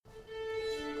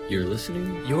You're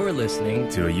listening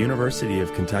to a University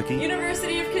of Kentucky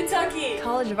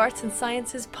College of Arts and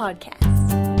Sciences podcast.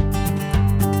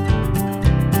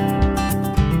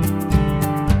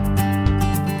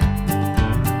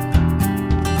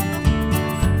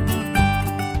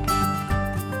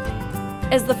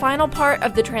 As the final part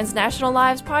of the Transnational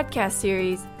Lives podcast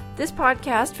series, this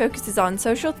podcast focuses on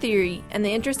social theory and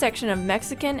the intersection of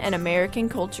Mexican and American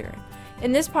culture.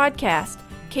 In this podcast,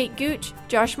 Kate Gooch,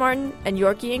 Josh Martin, and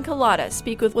Yorkie Encalada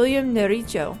speak with William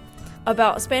Nericho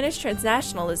about Spanish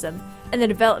transnationalism and the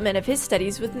development of his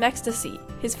studies with Mextasy,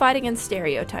 his fight against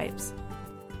stereotypes.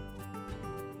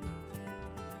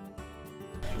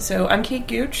 So I'm Kate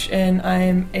Gooch, and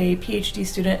I'm a PhD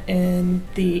student in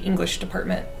the English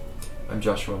department. I'm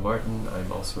Joshua Martin.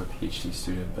 I'm also a PhD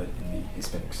student, but in the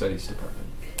Hispanic Studies department.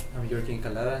 I'm Yorkie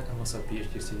Encalada. I'm also a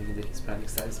PhD student in the Hispanic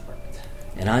Studies department.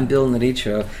 And I'm Bill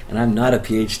Nericho, and I'm not a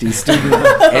PhD student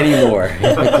anymore.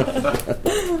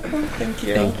 Thank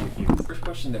you. Thank you. The first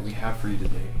question that we have for you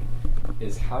today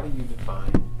is, how do you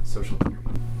define social theory?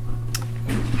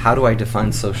 How do I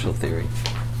define social theory?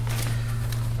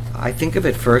 I think of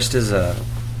it first as an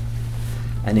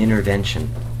intervention.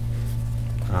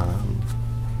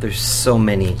 There's so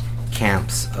many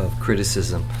camps of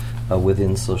criticism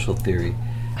within social theory.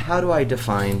 How do I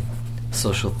define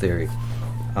social theory?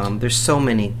 There's so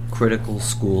many critical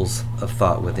schools of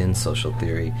thought within social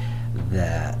theory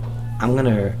that I'm going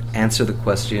to answer the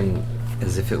question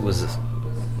as if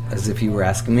you were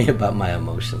asking me about my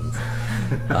emotions.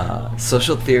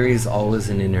 Social theory is always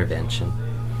an intervention.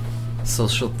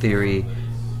 Social theory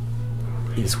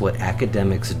is what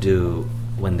academics do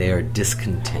when they are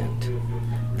discontent,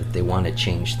 that they want to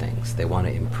change things, they want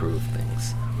to improve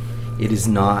things. It is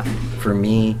not, for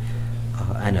me,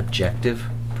 an objective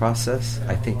process.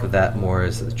 I think of that more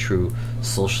as the true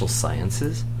social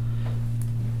sciences.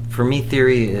 For me,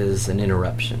 theory is an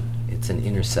interruption. It's an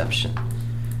interception.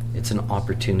 It's an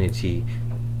opportunity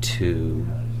to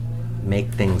make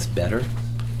things better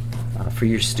for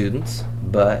your students,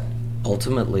 but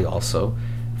ultimately also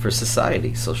for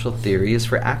society. Social theory is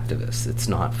for activists. It's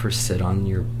not for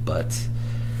sit-on-your-butts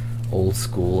old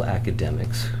school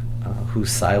academics whose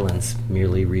silence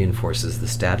merely reinforces the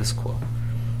status quo.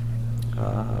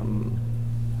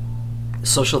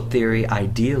 Social theory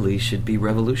ideally should be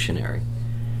revolutionary.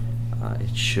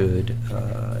 It should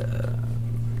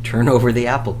turn over the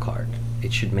apple cart.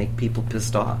 It should make people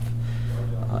pissed off.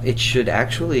 It should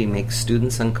actually make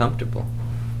students uncomfortable.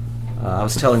 I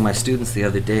was telling my students the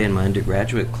other day in my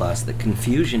undergraduate class that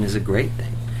confusion is a great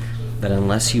thing. That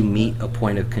unless you meet a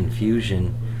point of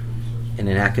confusion in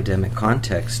an academic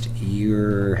context,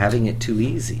 you're having it too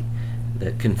easy.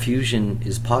 That confusion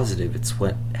is positive. It's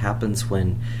what happens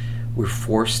when we're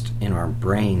forced in our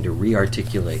brain to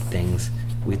re-articulate things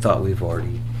we thought we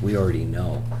already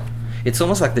know. It's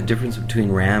almost like the difference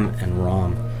between RAM and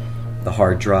ROM, the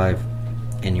hard drive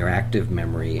and your active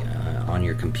memory on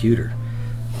your computer.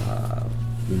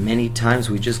 Many times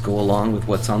we just go along with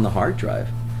what's on the hard drive.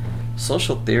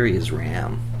 Social theory is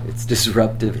RAM. It's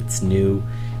disruptive, it's new,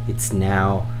 it's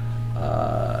now.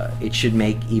 It should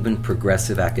make even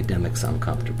progressive academics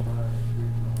uncomfortable.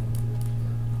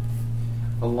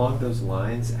 Along those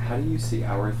lines, how do you see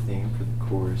our theme for the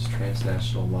course,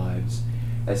 Transnational Lives,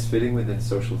 as fitting within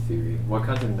social theory? What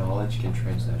kinds of knowledge can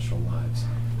transnational lives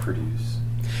produce?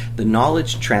 The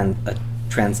knowledge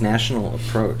transnational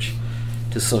approach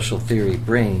to social theory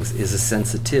brings is a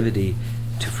sensitivity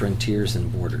to frontiers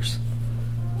and borders.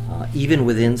 Even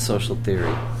within social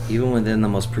theory, even within the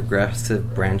most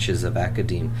progressive branches of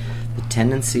academe, the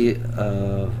tendency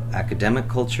of academic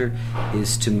culture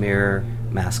is to mirror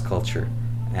mass culture.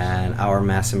 And our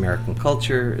mass American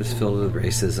culture is filled with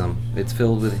racism, it's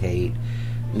filled with hate,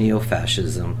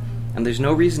 neo-fascism, and there's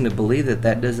no reason to believe that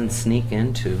that doesn't sneak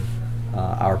into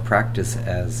our practice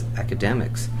as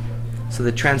academics. So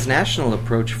the transnational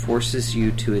approach forces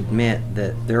you to admit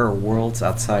that there are worlds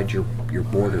outside your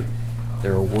border.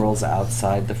 There are worlds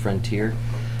outside the frontier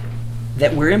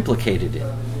that we're implicated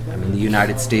in. I mean, the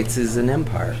United States is an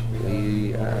empire.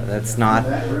 That's not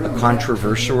a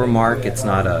controversial remark. It's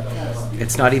not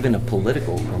even a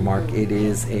political remark. It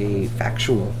is a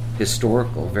factual,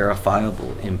 historical,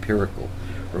 verifiable, empirical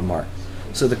remark.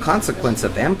 So the consequence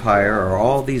of empire are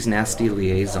all these nasty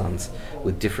liaisons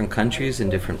with different countries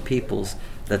and different peoples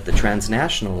that the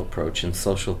transnational approach in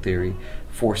social theory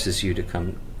forces you to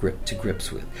come to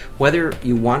grips with. Whether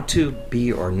you want to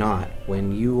be or not,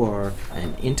 when you are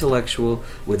an intellectual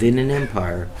within an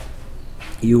empire,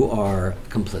 you are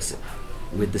complicit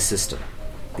with the system.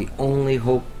 The only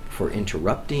hope for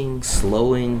interrupting,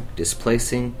 slowing,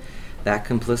 displacing That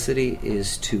complicity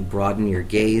is to broaden your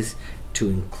gaze to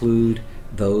include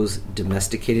those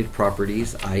domesticated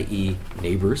properties, i.e.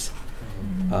 neighbors,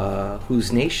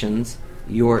 whose nations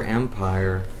your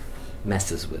empire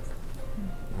messes with.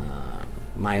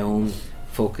 My own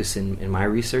focus in my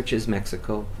research is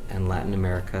Mexico and Latin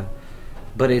America,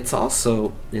 but it's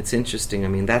interesting. I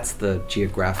mean, that's the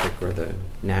geographic or the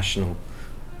national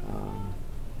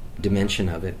dimension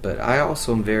of it, but I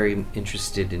also am very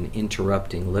interested in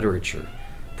interrupting literature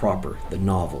proper, the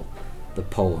novel, the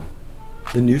poem,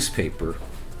 the newspaper,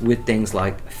 with things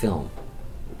like film,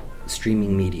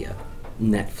 streaming media,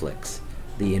 Netflix,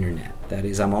 the internet. That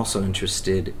is, I'm also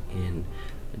interested in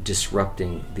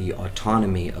disrupting the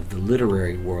autonomy of the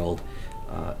literary world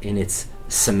in its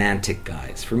semantic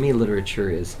guise. For me,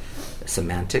 literature is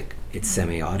semantic, it's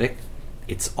semiotic,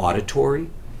 it's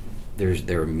auditory.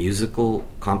 There are musical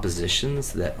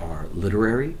compositions that are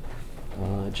literary,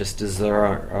 just as there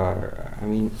are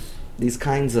these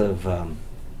kinds of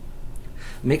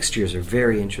mixtures are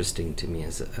very interesting to me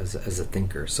as a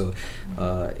thinker. So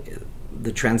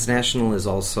the transnational is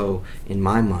also, in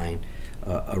my mind,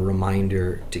 a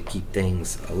reminder to keep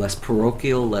things less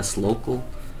parochial, less local,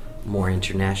 more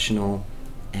international,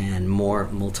 and more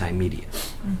multimedia.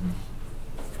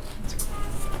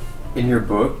 In your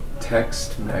book,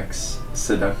 Tex-Mex,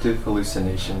 Seductive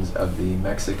Hallucinations of the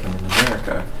Mexican in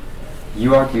America,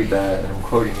 you argued that, and I'm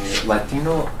quoting you,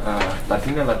 Latino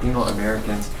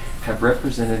Americans have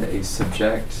represented a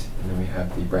subject, and then we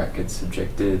have the brackets,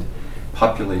 subjected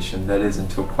population that is,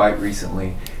 until quite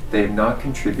recently, they have not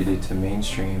contributed to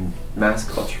mainstream mass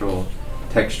cultural,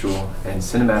 textual, and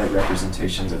cinematic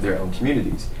representations of their own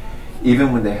communities.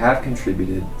 Even when they have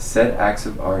contributed, said acts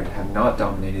of art have not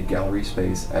dominated gallery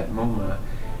space at MoMA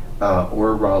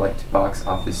or rollicked box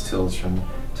office tills from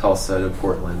Tulsa to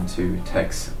Portland to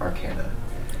Texarkana.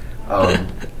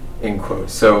 End quote.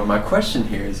 So my question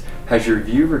here is, has your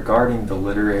view regarding the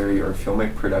literary or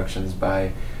filmic productions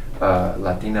by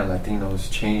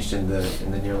Latinos changed in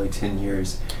the nearly 10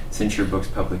 years since your book's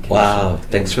publication? Wow,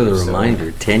 thanks for the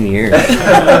reminder. 10 years.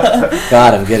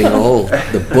 God, I'm getting old.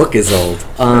 The book is old.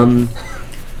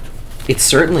 It's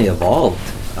certainly evolved.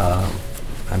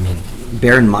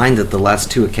 Bear in mind that the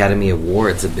last 2 Academy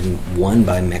Awards have been won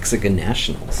by Mexican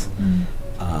nationals.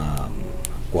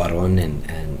 Cuarón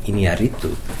and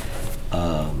Iñárritu.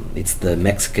 It's the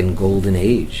Mexican golden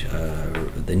age,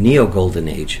 the neo-golden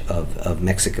age of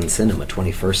Mexican cinema,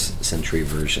 21st century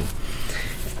version.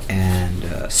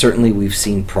 And certainly we've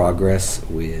seen progress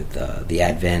with the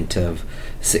advent of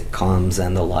sitcoms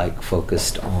and the like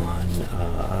focused on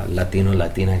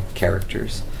Latino-Latina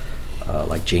characters,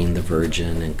 like Jane the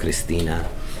Virgin and Cristina.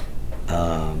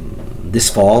 This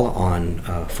fall on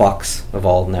Fox, of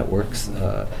all networks,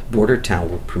 Border Town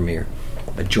will premiere,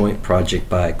 a joint project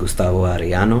by Gustavo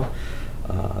Arellano,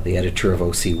 the editor of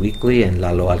OC Weekly, and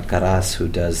Lalo Alcaraz, who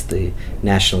does the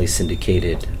nationally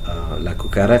syndicated La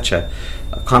Cucaracha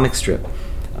comic strip.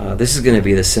 This is going to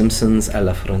be The Simpsons a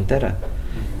la Frontera.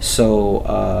 So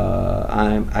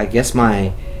I guess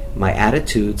my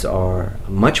attitudes are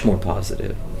much more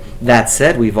positive. That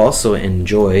said, we've also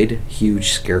enjoyed, huge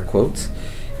scare quotes,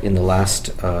 in the last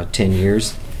 10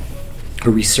 years, a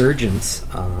resurgence,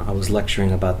 I was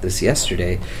lecturing about this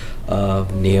yesterday,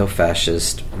 of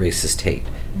neo-fascist racist hate,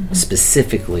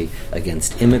 specifically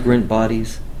against immigrant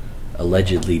bodies,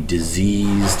 allegedly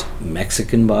diseased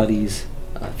Mexican bodies.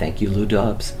 Thank you, Lou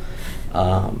Dobbs.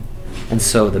 And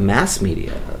so the mass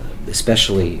media,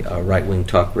 especially right-wing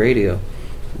talk radio,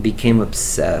 became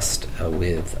obsessed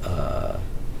with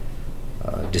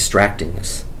distracting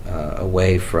us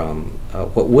away from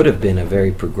what would have been a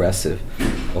very progressive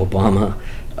Obama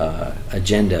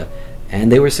agenda,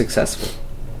 and they were successful.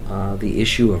 The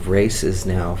issue of race is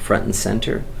now front and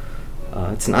center.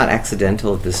 It's not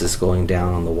accidental that this is going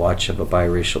down on the watch of a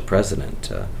biracial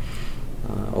president.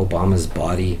 Obama's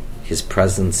body, his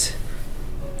presence,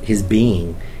 his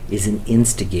being is an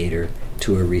instigator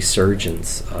to a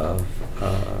resurgence of,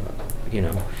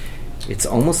 it's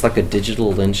almost like a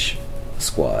digital lynch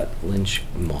squad, lynch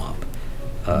mob.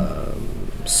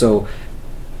 So,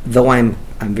 though I'm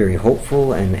very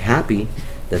hopeful and happy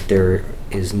that there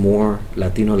is more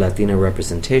Latino-Latina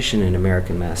representation in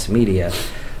American mass media,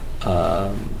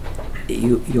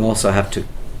 you also have to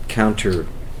counter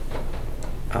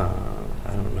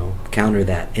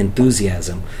that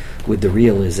enthusiasm with the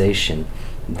realization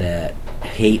that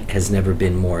hate has never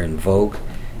been more in vogue,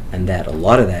 and that a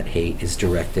lot of that hate is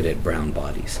directed at brown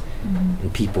bodies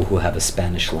and people who have a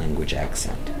Spanish language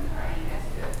accent.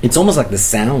 It's almost like the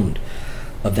sound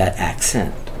of that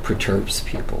accent perturbs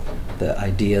people. The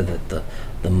idea that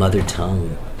the mother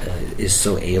tongue is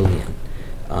so alien.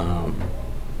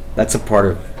 That's a part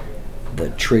of the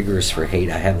triggers for hate.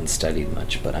 I haven't studied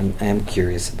much, but I am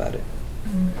curious about it.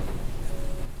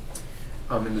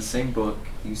 In the same book,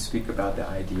 you speak about the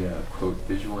idea of, quote,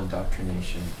 visual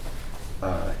indoctrination,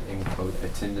 in quote,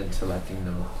 attendant to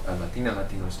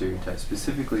Latino stereotypes.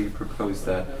 Specifically, you propose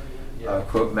that,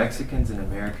 quote, Mexicans and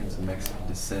Americans of Mexican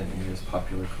descent in U.S.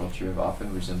 popular culture have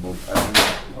often resembled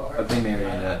ugly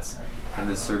marionettes in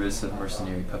the service of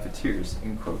mercenary puppeteers,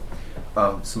 end quote.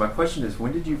 So my question is,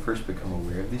 when did you first become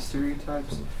aware of these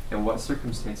stereotypes, and what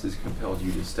circumstances compelled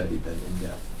you to study them in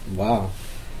depth? Wow.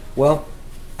 Well,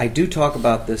 I do talk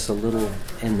about this a little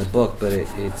in the book, but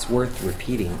it's worth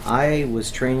repeating. I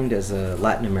was trained as a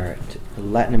Latin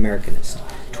Americanist,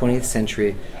 20th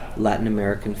century Latin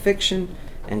American fiction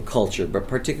and culture, but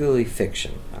particularly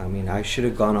fiction. I mean, I should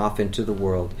have gone off into the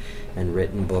world and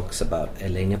written books about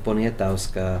Elena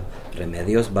Poniatowska,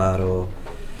 Remedios Varo,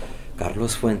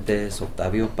 Carlos Fuentes,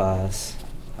 Octavio Paz,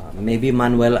 maybe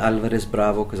Manuel Alvarez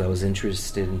Bravo, because I was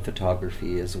interested in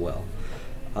photography as well.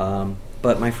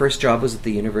 But my first job was at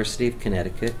the University of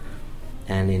Connecticut,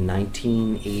 and in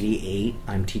 1988,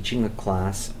 I'm teaching a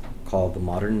class called The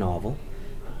Modern Novel.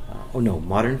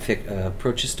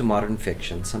 Approaches to Modern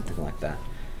Fiction, something like that.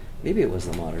 Maybe it was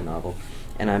The Modern Novel.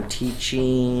 And I'm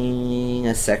teaching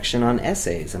a section on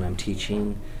essays, and I'm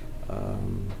teaching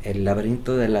El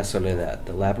Laberinto de la Soledad,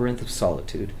 The Labyrinth of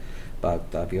Solitude, by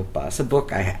Octavio Paz. A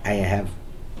book I have,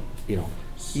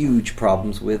 huge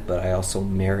problems with, but I also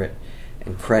merit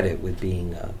and credit with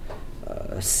being a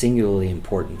singularly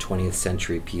important 20th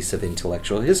century piece of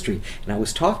intellectual history. And I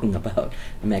was talking about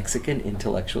Mexican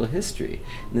intellectual history.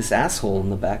 And this asshole in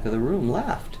the back of the room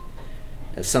laughed.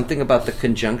 Something about the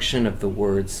conjunction of the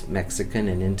words Mexican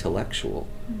and intellectual,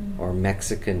 or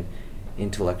Mexican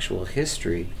intellectual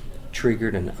history,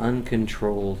 triggered an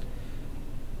uncontrolled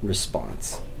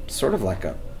response. Sort of like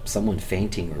someone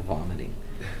fainting or vomiting.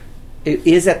 It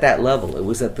is at that level. It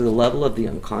was at the level of the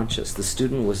unconscious. The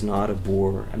student was not a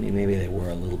bore. I mean, maybe they were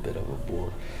a little bit of a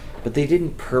bore, but they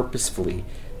didn't purposefully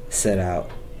set out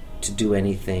to do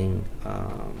anything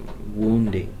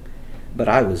wounding. But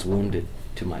I was wounded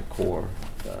to my core.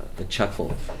 The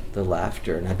chuckle, the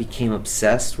laughter, and I became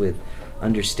obsessed with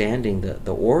understanding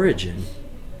the origin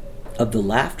of the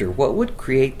laughter. What would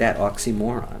create that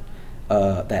oxymoron,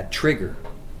 that triggering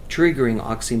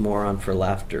oxymoron for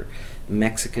laughter?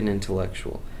 Mexican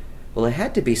intellectual. Well, it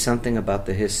had to be something about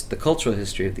the cultural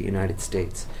history of the United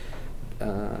States.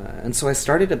 And so I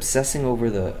started obsessing over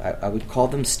I would call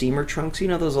them steamer trunks. You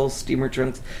know those old steamer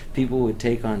trunks people would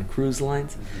take on cruise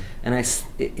lines? And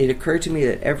it occurred to me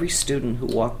that every student who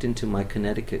walked into my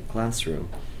Connecticut classroom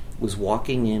was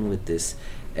walking in with this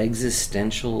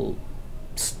existential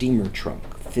steamer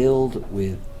trunk filled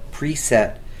with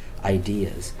preset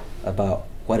ideas about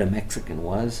what a Mexican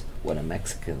was, what a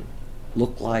Mexican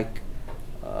looked like,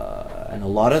 and a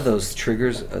lot of those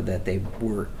triggers that they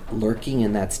were lurking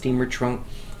in that steamer trunk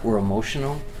were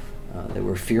emotional. They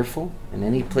were fearful. In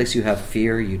any place you have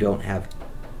fear, you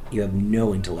have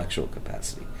no intellectual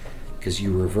capacity, because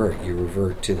you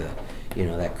revert to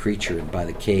that creature by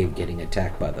the cave getting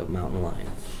attacked by the mountain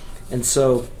lion. And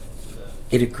so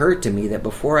it occurred to me that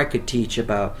before I could teach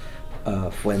about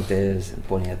Fuentes and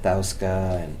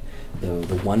Poniatowska and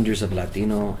the wonders of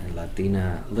Latino and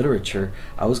Latina literature,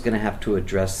 I was going to have to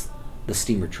address the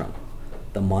steamer trunk,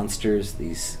 the monsters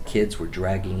these kids were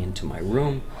dragging into my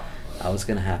room. I was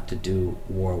going to have to do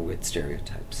war with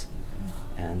stereotypes.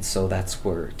 And so that's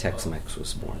where Tex-Mex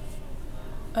was born.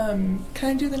 Can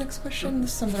I do the next question?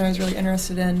 This is something I was really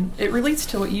interested in. It relates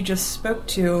to what you just spoke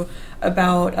to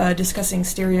about discussing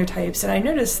stereotypes, and I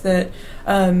noticed that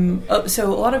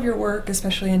so a lot of your work,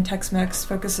 especially in Tex-Mex,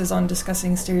 focuses on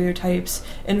discussing stereotypes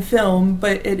in film,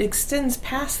 but it extends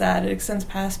past that. It extends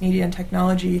past media and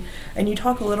technology, and you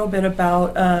talk a little bit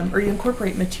about, or you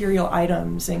incorporate material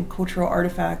items and cultural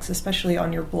artifacts, especially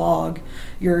on your blog,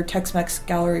 your Tex-Mex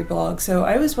Gallery blog. So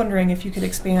I was wondering if you could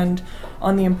expand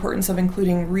on the importance of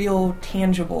including real,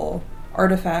 tangible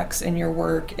artifacts in your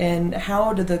work, and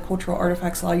how do the cultural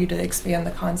artifacts allow you to expand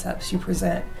the concepts you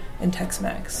present in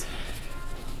Tex-Mex?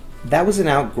 That was an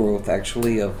outgrowth,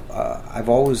 actually, of I've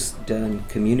always done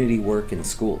community work in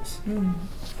schools.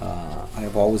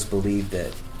 I've always believed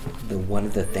that one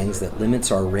of the things that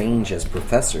limits our range as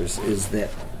professors is that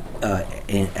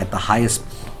at the highest,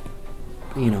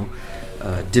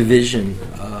 division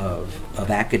of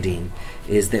academe,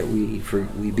 is that we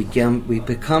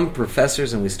become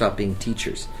professors and we stop being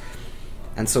teachers.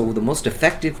 And so the most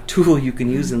effective tool you can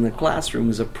use in the classroom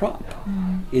is a prop,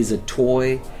 is a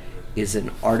toy, is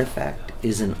an artifact,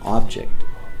 is an object.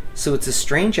 So it's a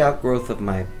strange outgrowth of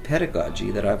my pedagogy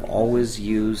that I've always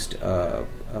used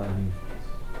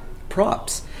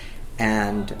props,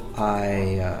 and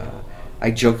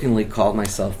I jokingly call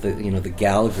myself the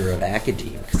Gallagher of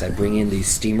academe, because I bring in these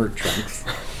steamer trunks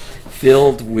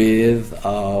filled with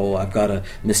I've got a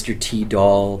Mr. T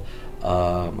doll,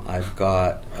 I've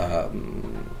got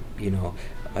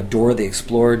a Dora the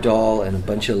Explorer doll and a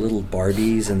bunch of little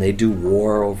Barbies, and they do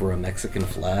war over a Mexican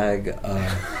flag.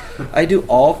 I do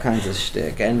all kinds of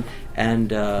shtick, and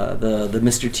the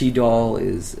Mr. T doll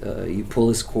is you pull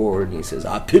his cord and he says,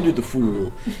 "I pity the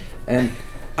fool," and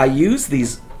I use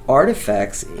these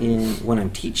artifacts when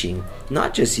I'm teaching,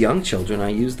 not just young children. I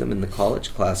use them in the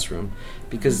college classroom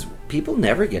because people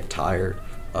never get tired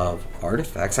of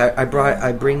artifacts. I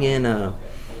bring in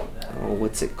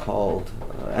what's it called?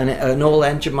 An old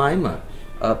Aunt Jemima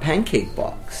pancake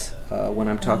box when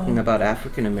I'm talking about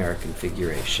African American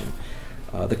figuration.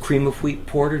 The cream of wheat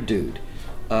porter dude.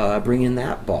 I bring in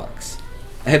that box.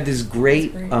 I have this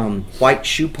great white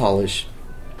shoe polish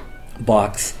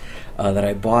box that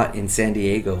I bought in San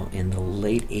Diego in the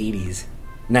late 80s.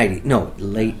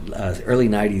 Early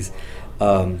 90s.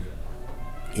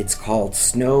 It's called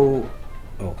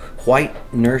White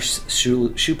Nurse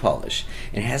shoe polish.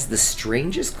 It has the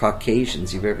strangest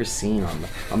Caucasians you've ever seen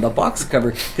on the box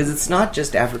cover, because it's not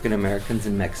just African Americans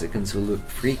and Mexicans who look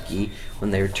freaky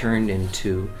when they're turned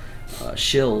into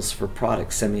shills for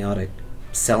products, semiotic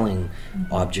selling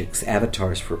objects,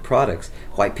 avatars for products.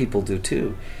 White people do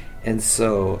too. And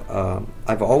so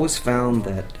I've always found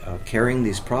that carrying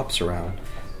these props around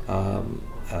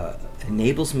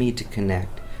enables me to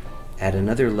connect at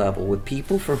another level with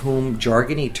people for whom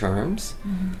jargony terms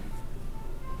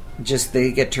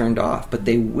they get turned off, but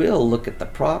they will look at the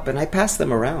prop, and I pass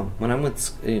them around when I'm with,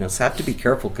 so I have to be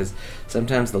careful, because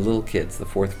sometimes the little kids, the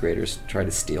fourth graders, try to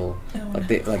steal.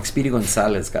 Like Speedy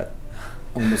Gonzalez got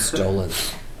almost stolen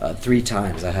 3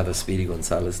 times. I have a Speedy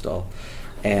Gonzalez doll,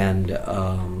 and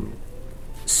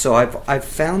so I've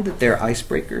found that they're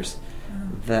icebreakers,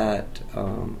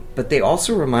 but they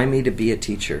also remind me to be a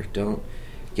teacher. Don't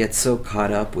get so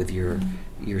caught up with your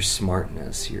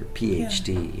smartness, your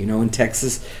PhD. In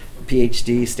Texas,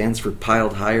 PhD stands for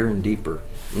piled higher and deeper,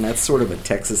 and that's sort of a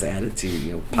Texas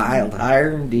attitude. Piled higher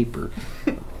and deeper,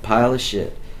 pile of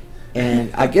shit.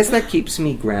 And I guess that keeps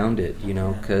me grounded,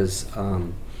 because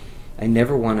I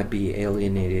never want to be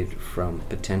alienated from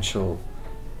potential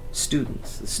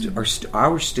students.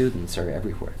 Our students are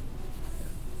everywhere.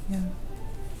 Yeah.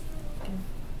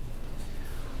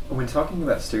 When talking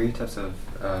about stereotypes of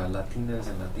Latinas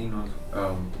and Latinos,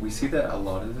 we see that a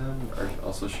lot of them are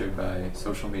also shared by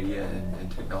social media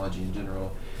and technology in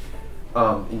general.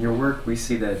 In your work, we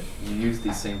see that you use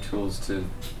these same tools to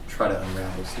try to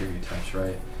unravel stereotypes,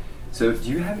 right? So do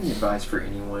you have any advice for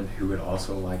anyone who would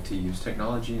also like to use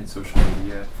technology and social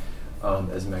media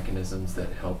as mechanisms that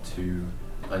help to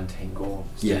untangle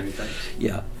stereotypes?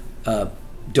 Yeah.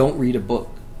 Don't read a book.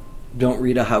 Don't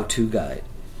read a how-to guide.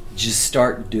 Just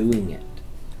start doing it.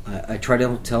 I try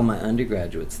to tell my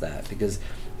undergraduates that, because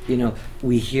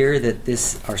we hear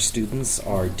that our students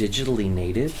are digitally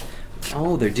native.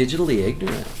 Oh, they're digitally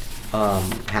ignorant.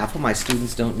 Half of my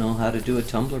students don't know how to do a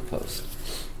Tumblr post.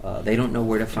 They don't know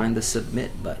where to find the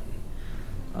submit button.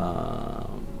 A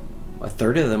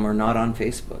third of them are not on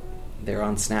Facebook. They're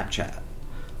on Snapchat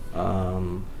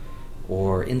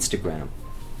or Instagram.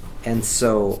 And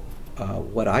so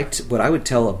what I would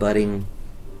tell a budding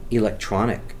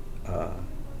electronic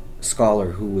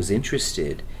scholar who was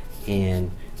interested in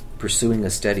pursuing a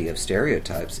study of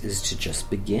stereotypes is to just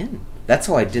begin. That's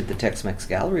how I did the Tex-Mex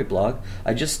Gallery blog.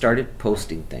 I just started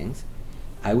posting things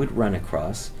I would run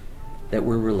across that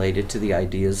were related to the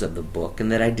ideas of the book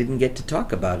and that I didn't get to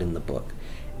talk about in the book.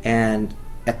 And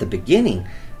at the beginning,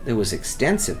 there was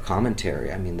extensive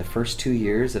commentary. I mean, the first 2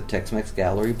 years of Tex-Mex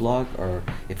Gallery blog, or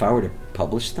if I were to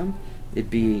publish them, it'd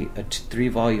be a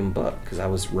 3-volume book, because I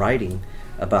was writing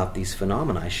about these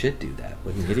phenomena. I should do that.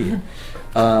 What an idiot.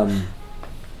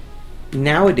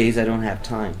 Nowadays, I don't have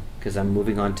time, because I'm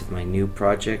moving on to my new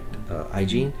project,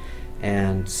 iGene,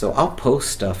 and so I'll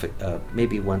post stuff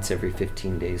maybe once every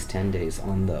 15 days, 10 days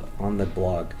on the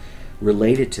blog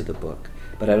related to the book,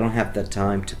 but I don't have the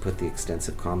time to put the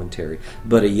extensive commentary.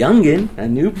 But a youngin', a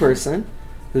new person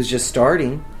who's just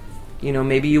starting,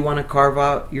 maybe you want to carve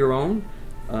out your own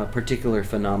particular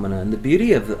phenomena. And the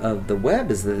beauty of the web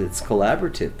is that it's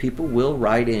collaborative. People will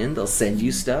write in, they'll send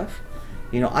you stuff.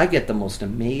 I get the most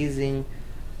amazing...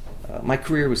 my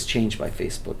career was changed by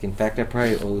Facebook. In fact, I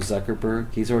probably owe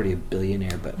Zuckerberg, he's already a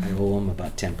billionaire, but I owe him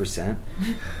about 10%,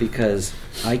 because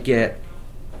I get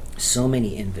so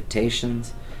many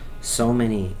invitations, so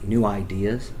many new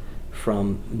ideas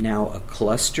from now a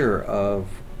cluster of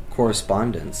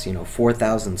correspondents,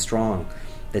 4,000 strong,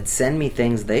 that send me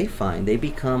things they find. They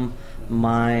become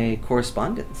my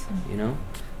correspondents,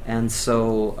 And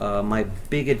so my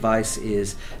big advice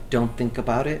is, don't think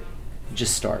about it,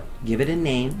 just start. Give it a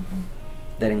name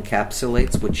that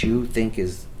encapsulates what you think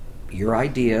is your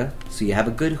idea, so you have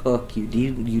a good hook. You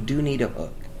do need a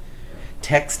hook.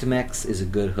 TextMex is a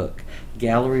good hook.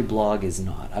 Gallery Blog is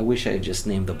not. I wish I had just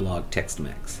named the blog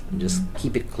TextMex and just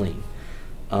keep it clean.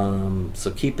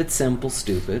 So keep it simple,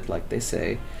 stupid, like they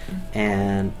say,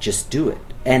 and just do it.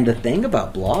 And the thing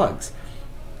about blogs,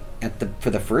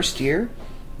 for the first year,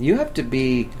 you have to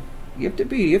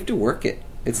work it.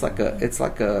 It's like a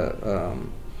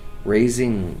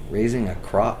raising a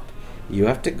crop. You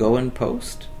have to go and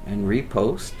post and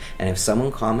repost, and if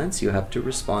someone comments, you have to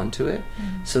respond to it,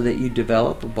 so that you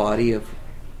develop a body of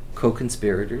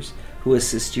co-conspirators who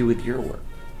assist you with your work.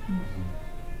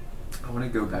 I want to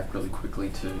go back really quickly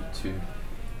to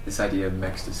this idea of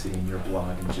Mextasy and your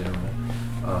blog in general.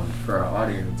 For our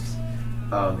audience,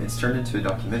 it's turned into a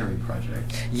documentary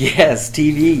project. Yes,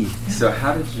 TV. So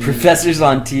how did you... Professors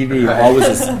on TV,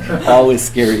 always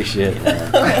scary shit.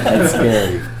 Man. That's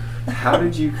scary. How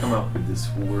did you come up with this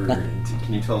word? And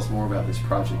can you tell us more about this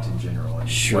project in general? And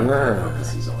sure. What it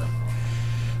focuses on?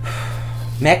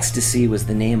 Mextasy was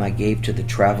the name I gave to the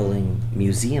traveling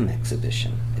museum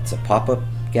exhibition. It's a pop-up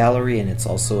gallery, and it's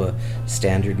also a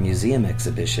standard museum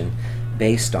exhibition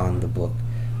based on the book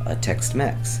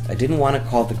TextMex. I didn't want to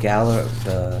call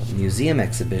the museum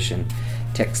exhibition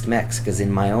TextMex because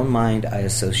in my own mind I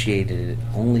associated it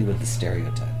only with the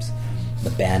stereotypes. The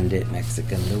bandit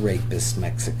Mexican, the rapist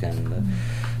Mexican, the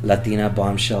Latina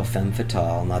bombshell femme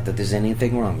fatale. Not that there's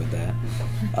anything wrong with that.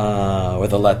 Or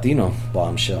the Latino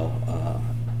bombshell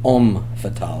homme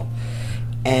fatale.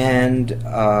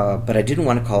 But I didn't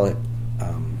want to call it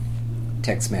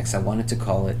Tex-Mex. I wanted to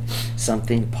call it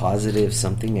something positive,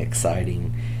 something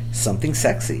exciting, something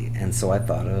sexy. And so I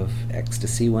thought of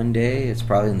ecstasy one day. It's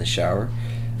probably in the shower.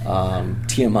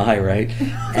 TMI, right?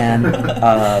 And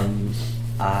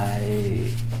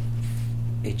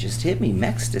it just hit me,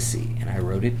 Mextasy, and I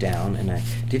wrote it down, and I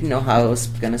didn't know how I was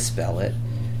going to spell it,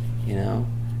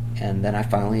 and then I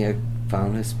finally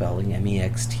found a spelling,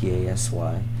 Mextasy,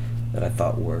 that I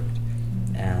thought worked,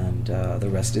 and the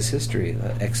rest is history.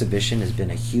 The exhibition has been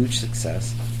a huge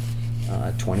success,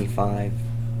 25,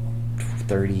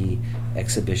 30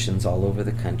 exhibitions all over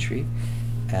the country,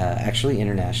 actually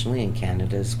internationally, in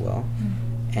Canada as well,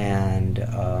 and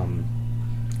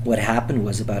what happened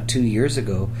was about 2 years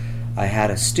ago, I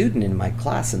had a student in my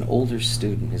class, an older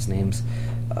student. His name's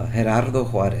Gerardo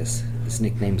Juarez. His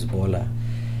nickname's Bola.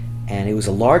 And it was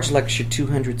a large lecture,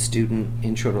 200-student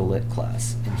intro to lit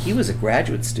class. And he was a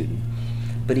graduate student.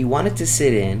 But he wanted to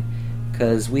sit in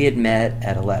because we had met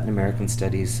at a Latin American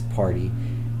Studies party,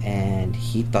 and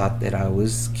he thought that I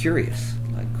was curious.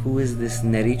 Like, who is this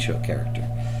Nericho character?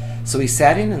 So he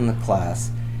sat in the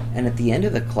class, and at the end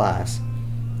of the class,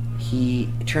 he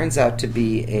turns out to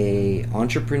be a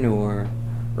entrepreneur,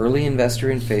 early investor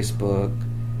in Facebook,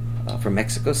 from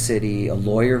Mexico City, a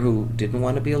lawyer who didn't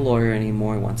want to be a lawyer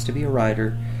anymore, he wants to be a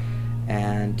writer,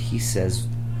 and he says,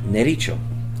 Nericho,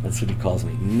 that's what he calls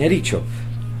me, Nericho,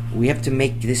 we have to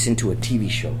make this into a TV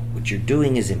show. What you're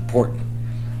doing is important.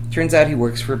 Turns out he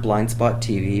works for Blind Spot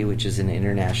TV, which is an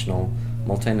international,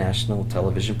 multinational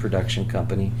television production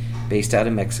company based out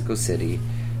of Mexico City.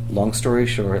 Long story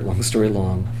short, long story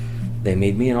long, they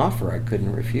made me an offer I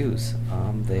couldn't refuse.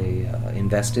 They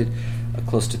invested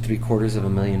close to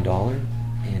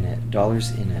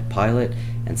 $750,000 in a pilot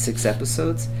and 6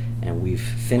 episodes, and we've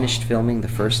finished filming the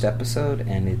first episode,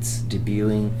 and it's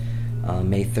debuting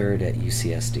May 3rd at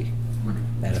UCSD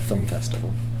at a film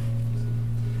festival.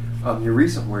 Your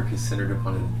recent work is centered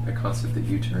upon a concept that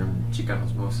you term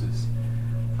Chicanosmosis.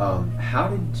 How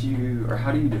do you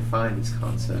define this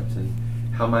concept, and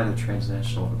how might a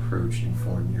transnational approach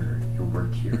inform your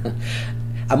work here?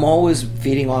 I'm always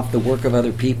feeding off the work of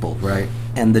other people, right?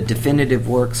 And the definitive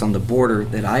works on the border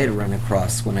that I had run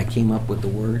across when I came up with the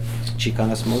word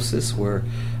Chicanosmosis were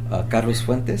Carlos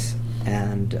Fuentes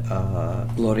and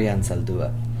Gloria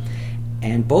Anzaldúa.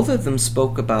 And both of them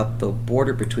spoke about the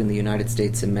border between the United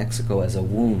States and Mexico as a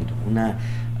wound, una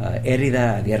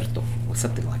herida abierto, or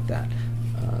something like that.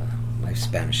 My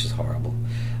Spanish is horrible.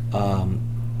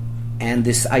 And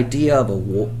this idea of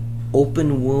a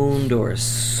open wound or a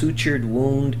sutured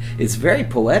wound is very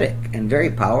poetic and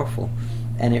very powerful,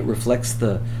 and it reflects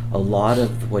a lot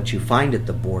of what you find at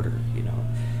the border.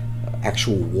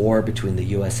 Actual war between the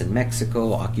U.S. and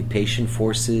Mexico, occupation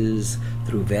forces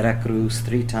through Veracruz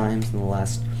 3 times in the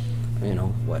last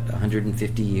what,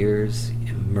 150 years,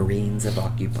 Marines have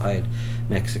occupied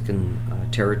Mexican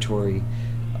territory,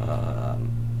 how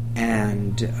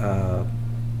did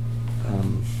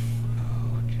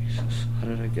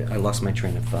I lost my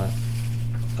train of thought.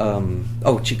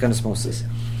 Chicanas Moses.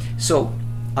 So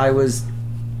I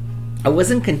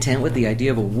wasn't content with the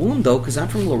idea of a wound, though, because I'm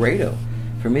from Laredo.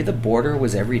 For me, the border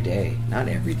was every day. Not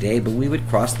every day, but we would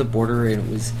cross the border, and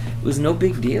it was no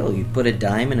big deal. You'd put a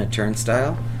dime in a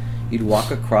turnstile. You'd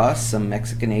walk across. Some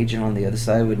Mexican agent on the other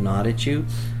side would nod at you.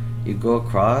 You'd go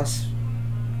across.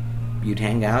 You'd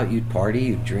hang out. You'd party.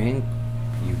 You'd drink.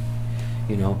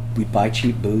 We'd buy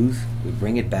cheap booze. We'd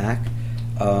bring it back.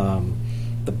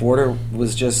 The border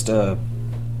was just a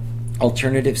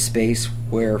alternative space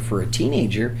where, for a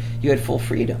teenager, you had full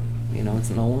freedom. No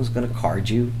one was going to card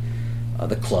you.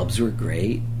 The clubs were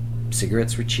great.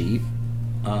 Cigarettes were cheap.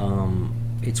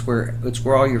 It's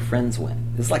where all your friends went.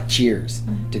 It's like Cheers.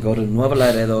 To go to Nuevo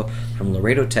Laredo from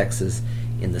Laredo, Texas,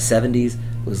 in the 70s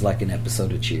was like an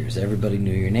episode of Cheers. Everybody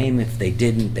knew your name. If they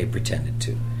didn't, they pretended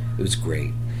to. It was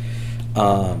great.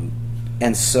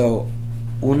 And so,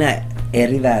 Una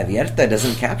herida abierta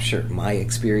doesn't capture my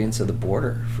experience of the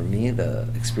border. For me, the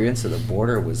experience of the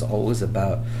border was always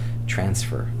about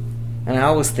transfer. And I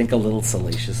always think a little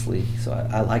salaciously, so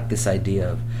I like this idea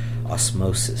of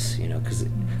osmosis, because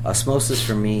osmosis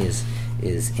for me is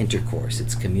intercourse,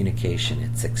 it's communication,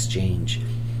 it's exchange.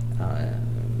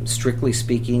 Strictly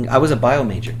speaking, I was a bio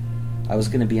major. I was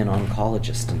going to be an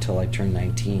oncologist until I turned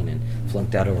 19 and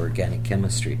flunked out of organic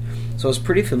chemistry. So I was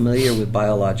pretty familiar with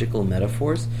biological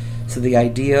metaphors. So the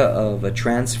idea of a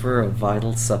transfer of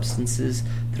vital substances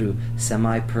through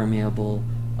semi-permeable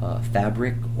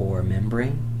fabric or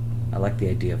membrane. I like the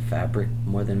idea of fabric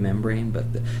more than membrane,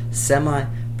 but the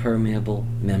semi-permeable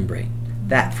membrane.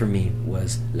 That, for me,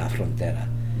 was La Frontera.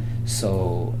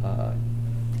 So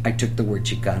I took the word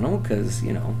Chicano because,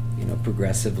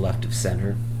 progressive, left of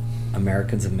center,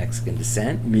 Americans of Mexican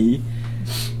descent, me,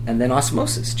 and then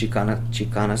osmosis,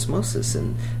 Chicana osmosis.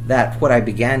 And that, what I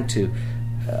began to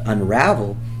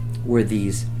unravel were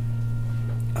these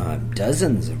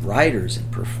dozens of writers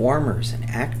and performers and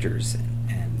actors and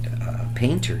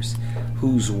painters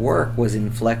whose work was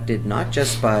inflected not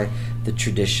just by the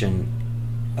tradition,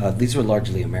 these were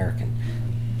largely American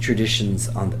traditions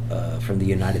from the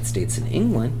United States and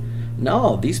England.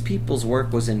 No, these people's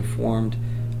work was informed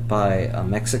by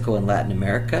Mexico and Latin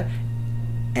America,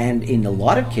 and in a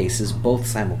lot of cases both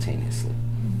simultaneously.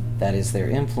 That is, their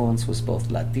influence was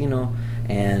both Latino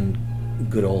and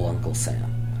good old Uncle Sam.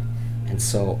 And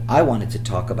so I wanted to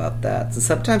talk about that. So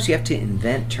sometimes you have to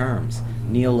invent terms,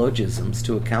 neologisms,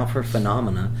 to account for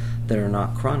phenomena that are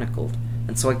not chronicled.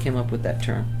 And so I came up with that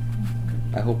term.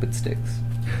 I hope it sticks.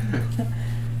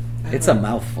 It's a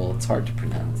mouthful. It's hard to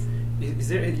pronounce. Is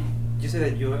there you say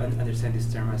that you understand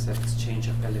this term as an exchange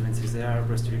of elements. Is there a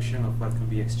restriction of what can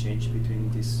be exchanged between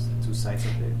these two sides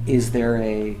of it? Is there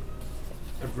a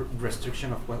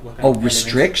restriction of what kind of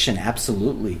restriction,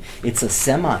 absolutely. It's a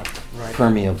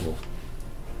semi-permeable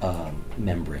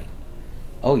membrane.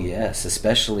 Oh yes,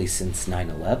 especially since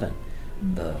 9/11,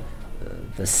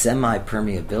 the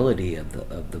semi-permeability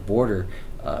of the border,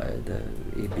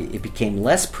 it became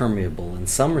less permeable in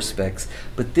some respects.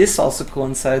 But this also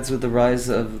coincides with the rise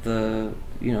of the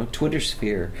Twitter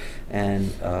sphere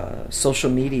and social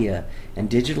media and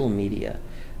digital media.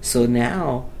 So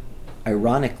now,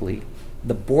 ironically,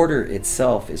 the border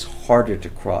itself is harder to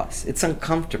cross. It's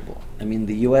uncomfortable. I mean,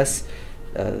 the U.S.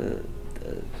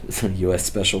 U.S.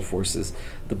 Special Forces,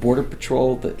 the Border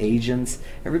Patrol, the agents,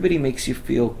 everybody makes you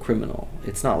feel criminal.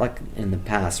 It's not like in the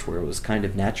past where it was kind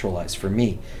of naturalized for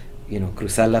me.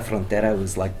 Cruzar la frontera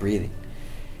was like breathing.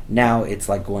 Now it's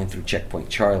like going through Checkpoint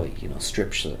Charlie,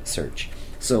 strip search.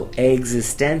 So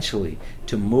existentially,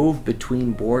 to move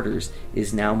between borders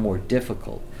is now more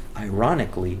difficult.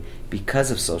 Ironically,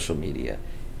 because of social media,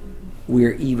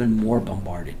 we're even more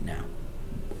bombarded now,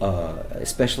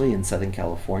 especially in Southern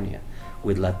California,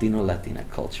 with Latino-Latina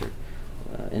culture.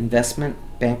 Investment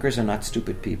bankers are not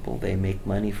stupid people. They make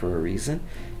money for a reason,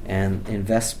 and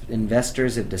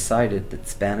investors have decided that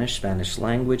Spanish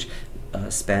language,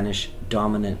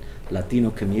 Spanish-dominant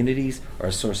Latino communities are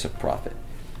a source of profit.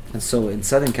 And so in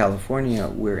Southern California,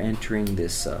 we're entering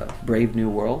this brave new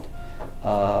world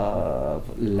of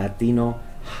Latino,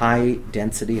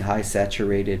 high-density,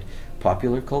 high-saturated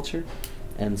popular culture.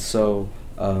 And so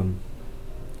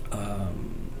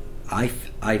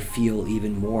I feel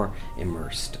even more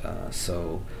immersed.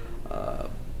 So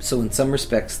in some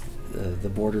respects, the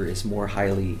border is more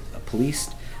highly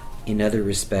policed. In other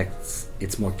respects,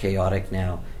 it's more chaotic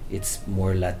now. It's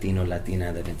more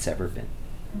Latino-Latina than it's ever been.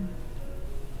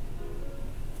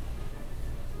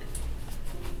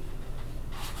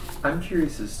 I'm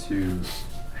curious as to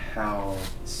how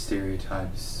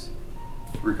stereotypes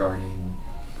regarding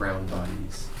brown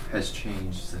bodies has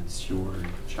changed since your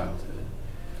childhood,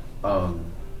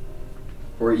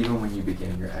 or even when you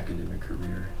began your academic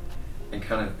career. And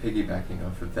kind of piggybacking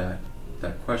off of that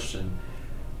question,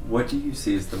 what do you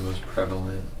see as the most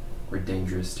prevalent or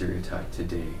dangerous stereotype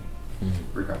today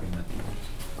regarding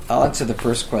Latinos? I'll answer the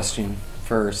first question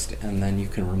first, and then you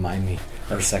can remind me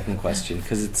of the second question,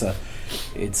 because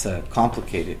it's a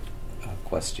complicated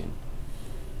question.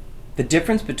 The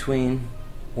difference between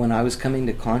when I was coming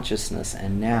to consciousness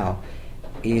and now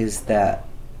is that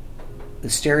the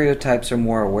stereotypes are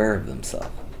more aware of themselves.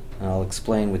 And I'll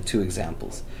explain with two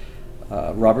examples.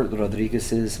 Robert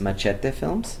Rodriguez's Machete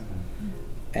films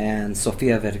and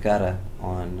Sofia Vergara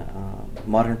on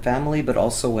Modern Family, but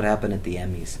also what happened at the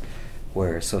Emmys,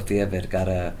 where Sofia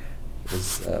Vergara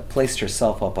was placed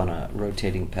herself up on a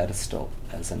rotating pedestal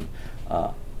as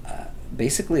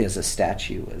basically as a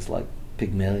statue, as like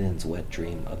Pygmalion's wet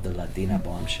dream of the Latina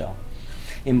bombshell.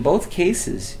 In both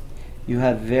cases, you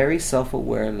have very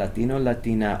self-aware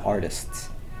Latina artists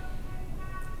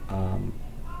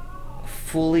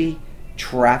fully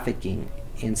trafficking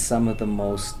in some of the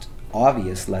most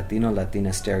obvious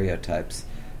Latina stereotypes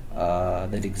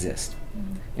that exist.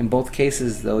 In both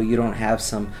cases, though, you don't have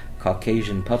some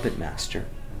Caucasian puppet master.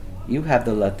 You have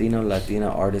the Latina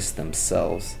artists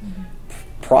themselves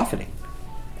profiting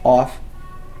off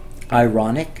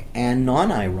ironic and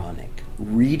non-ironic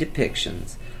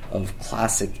redepictions of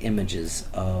classic images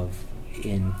of,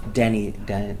 in Danny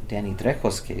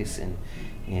Trejo's case,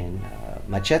 in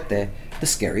Machete, the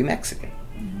scary Mexican.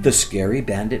 The scary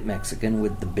bandit Mexican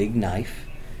with the big knife,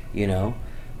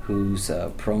 who's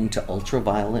prone to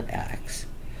ultra-violent acts.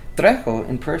 Trejo,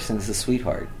 in person, is a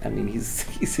sweetheart. I mean,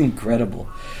 he's incredible.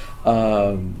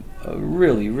 A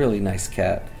really, really nice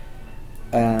cat.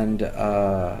 And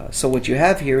so what you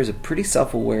have here is a pretty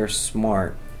self-aware,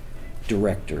 smart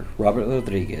director, Robert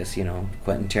Rodriguez,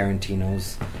 Quentin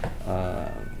Tarantino's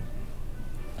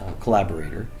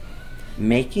collaborator,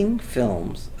 making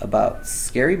films about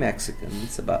scary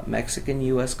Mexicans, about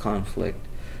Mexican-U.S. conflict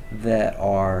that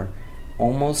are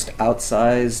almost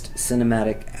outsized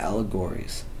cinematic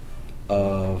allegories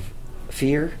of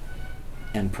fear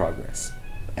and progress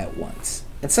at once.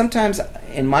 And sometimes,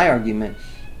 in my argument,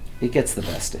 it gets the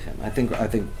best of him. I think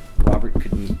Robert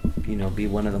could, be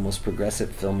one of the most progressive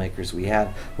filmmakers we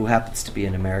have, who happens to be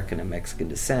an American and Mexican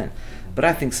descent. But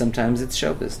I think sometimes it's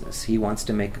show business. He wants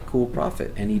to make a cool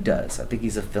profit, and he does. I think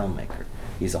he's a filmmaker.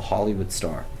 He's a Hollywood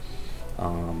star.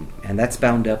 And that's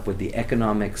bound up with the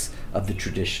economics of the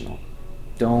traditional.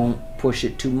 Don't push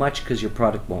it too much because your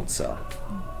product won't sell.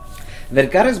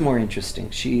 Vergara's more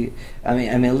interesting. I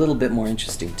mean, a little bit more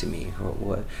interesting to me.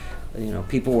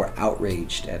 People were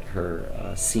outraged at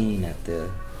her scene at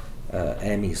the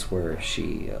Emmys, where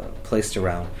she placed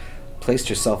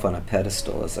herself on a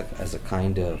pedestal as a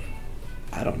kind of,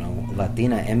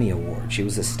 Latina Emmy award. She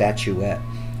was a statuette,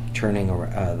 turning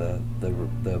around,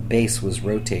 the base was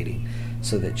rotating,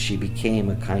 so that she became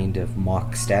a kind of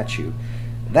mock statue.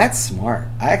 That's smart.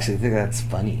 I actually think that's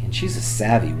funny. And she's a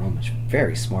savvy woman,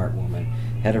 very smart woman,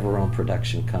 head of her own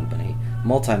production company,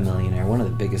 multimillionaire, one of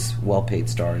the biggest well-paid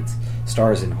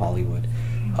stars in Hollywood.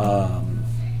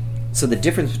 So the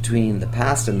difference between the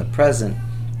past and the present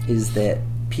is that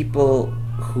people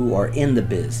who are in the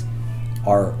biz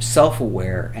are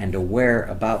self-aware and aware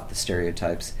about the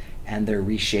stereotypes, and they're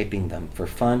reshaping them for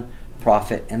fun,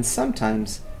 profit, and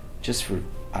sometimes just for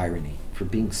irony, for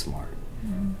being smart.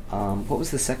 What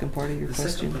was the second part of your question?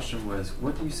 The second question was,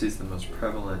 what do you see as the most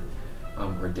prevalent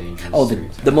or dangerous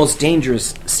stereotype? The most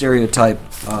dangerous stereotype,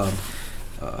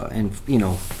 and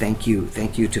thank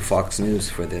you to Fox News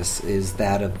for this, is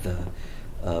that of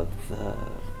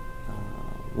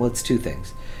it's two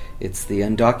things. It's the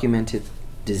undocumented,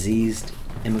 diseased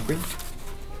immigrant,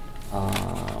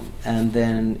 and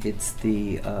then it's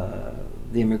the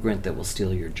immigrant that will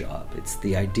steal your job. It's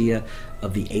the idea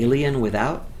of the alien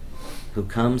without, who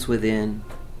comes within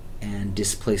and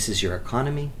displaces your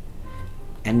economy,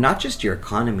 and not just your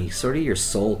economy, sort of your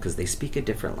soul, because they speak a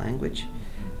different language.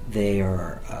 They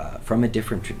are from a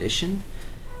different tradition,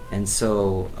 and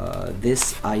so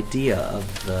this idea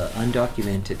of the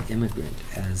undocumented immigrant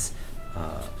as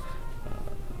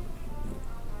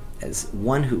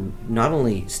one who not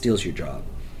only steals your job,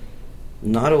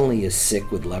 not only is sick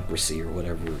with leprosy or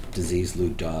whatever disease Lou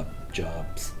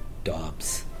Dobbs,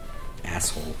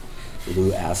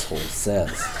 Lou asshole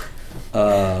says,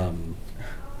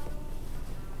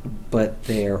 but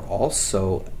they're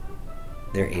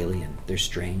alien, they're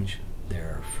strange,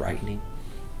 they're frightening.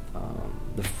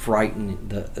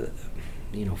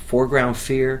 foreground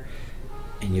fear,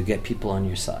 and you get people on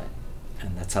your side.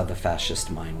 And that's how the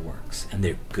fascist mind works, and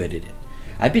they're good at it.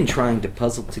 I've been trying to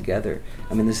puzzle together,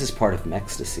 this is part of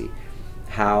Mextasy,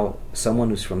 how someone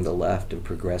who's from the left and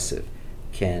progressive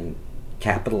can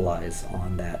capitalize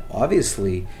on that.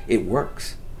 Obviously, it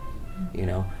works.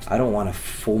 I don't want to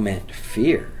foment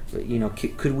fear, but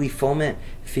could we foment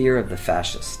fear of the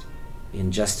fascist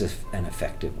in just an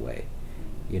effective way?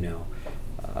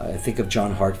 I think of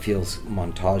John Hartfield's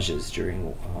montages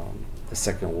during the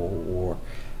Second World War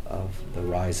of the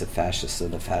rise of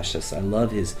the fascists. I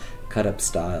love his cut-up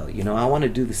style. I want to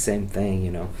do the same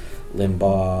thing,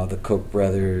 Limbaugh, the Koch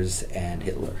brothers, and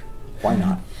Hitler. Why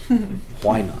not?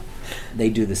 Why not? They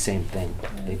do the same thing.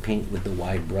 They paint with the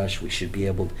wide brush. We should be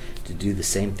able to do the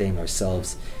same thing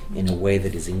ourselves in a way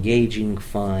that is engaging,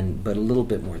 fun, but a little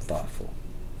bit more thoughtful.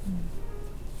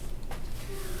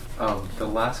 The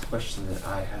last question that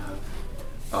I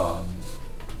have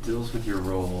deals with your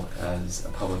role as a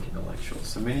public intellectual.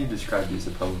 So many describe you as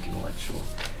a public intellectual.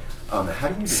 How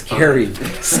do you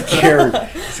define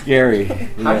Scary.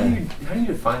 How do you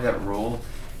define that role,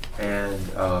 and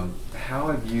how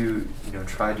have you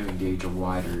tried to engage a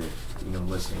wider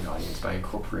listening audience by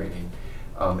incorporating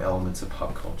elements of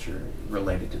pop culture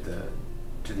related to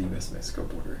the U.S.-Mexico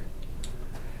border?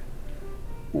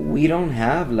 We don't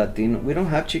have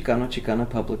Chicana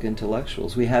public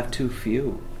intellectuals. We have too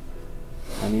few.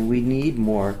 We need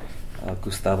more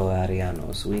Gustavo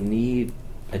Arianos. We need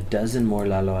a dozen more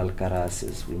Lalo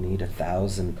Alcarazes. We need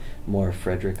 1,000 more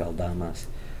Frederick Aldamas.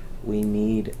 We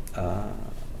need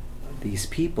these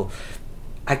people.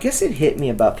 I guess it hit me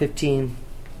about 15...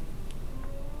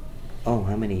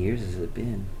 how many years has it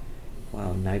been?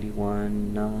 Wow,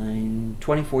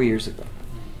 24 years ago.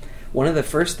 One of the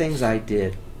first things I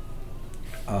did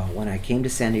when I came to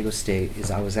San Diego State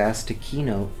is I was asked to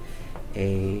keynote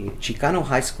a Chicano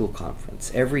high school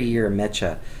conference. Every year,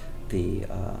 Mecha, the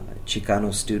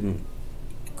Chicano student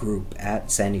group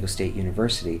at San Diego State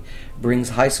University,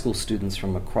 brings high school students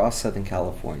from across Southern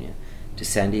California to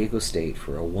San Diego State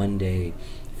for a one-day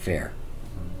fair.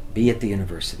 Be at the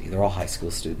university. They're all high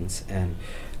school students, and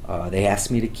they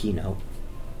asked me to keynote.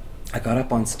 I got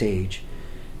up on stage.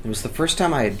 It was the first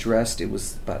time I addressed. It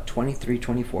was about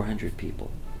 2,400 people.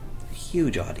 A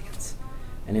huge audience.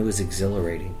 And it was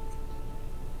exhilarating.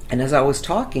 And as I was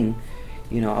talking,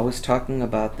 I was talking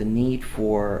about the need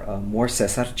for more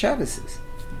Cesar Chavez's.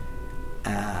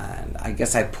 And I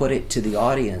guess I put it to the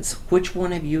audience, which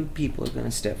one of you people are going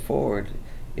to step forward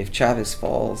if Chavez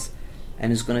falls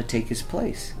and is going to take his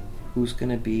place? Who's going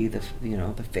to be the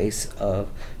face of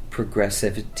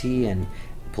progressivity and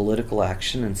political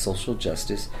action and social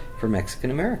justice for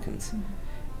Mexican Americans?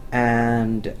 Mm-hmm.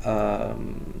 And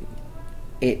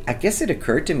I guess it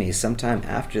occurred to me sometime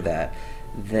after that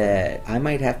I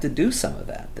might have to do some of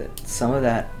that some of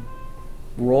that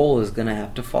role is going to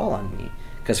have to fall on me,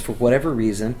 because for whatever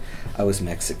reason I was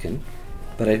Mexican,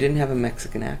 but I didn't have a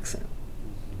Mexican accent.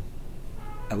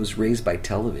 I was raised by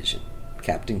television,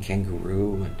 Captain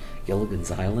Kangaroo and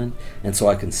Gilligan's Island, and so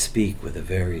I can speak with a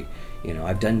very,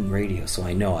 I've done radio, so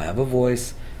I know I have a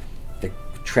voice that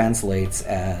translates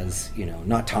as,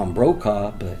 not Tom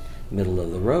Brokaw, but middle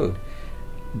of the road.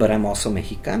 But I'm also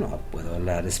Mexicano. Puedo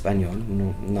hablar español,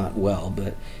 not well,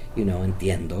 but,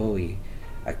 entiendo, y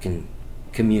I can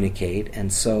communicate.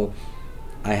 And so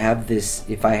I have this,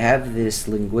 if I have this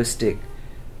linguistic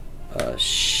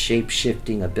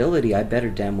shape-shifting ability, I better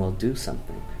damn well do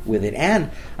something with it.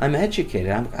 And I'm educated.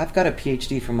 I've got a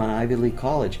PhD from an Ivy League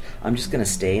college. I'm just going to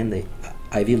stay in the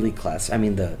Ivy League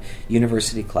the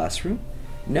university classroom?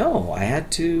 No, I had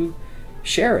to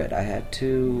share it. I had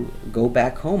to go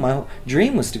back home. My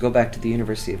dream was to go back to the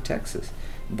University of Texas.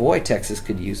 Boy, Texas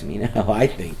could use me now, I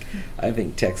think. I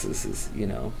think Texas is,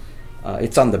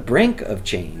 it's on the brink of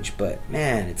change, but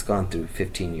man, it's gone through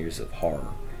 15 years of horror.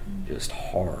 Just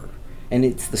horror. And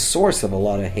it's the source of a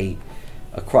lot of hate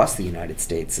across the United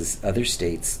States, as other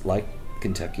states like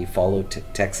Kentucky follow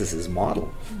Texas's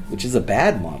model, which is a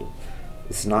bad model.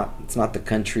 It's not the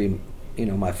country,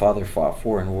 my father fought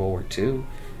for in World War II.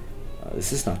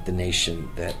 This is not the nation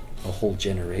that a whole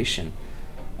generation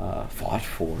fought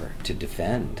for to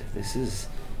defend. This is,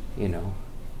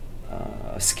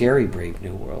 a scary, brave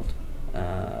new world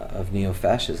of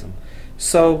neo-fascism.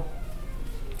 So,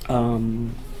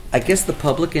 I guess the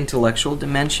public intellectual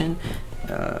dimension,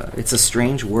 it's a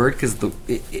strange word because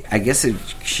I guess it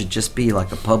should just be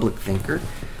like a public thinker,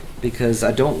 because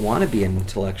I don't want to be an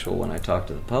intellectual when I talk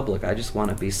to the public. I just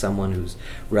want to be someone who's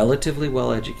relatively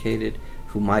well educated,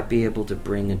 who might be able to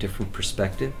bring a different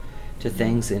perspective to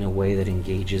things in a way that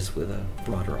engages with a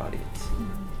broader audience.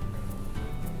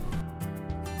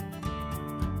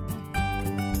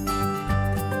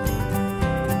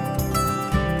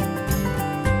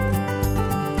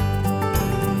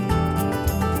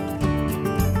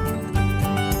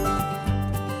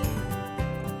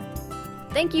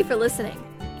 Thank you for listening.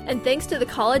 And thanks to the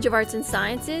College of Arts and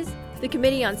Sciences, the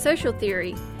Committee on Social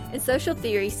Theory, and Social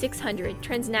Theory 600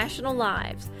 Transnational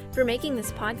Lives for making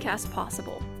this podcast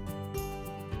possible.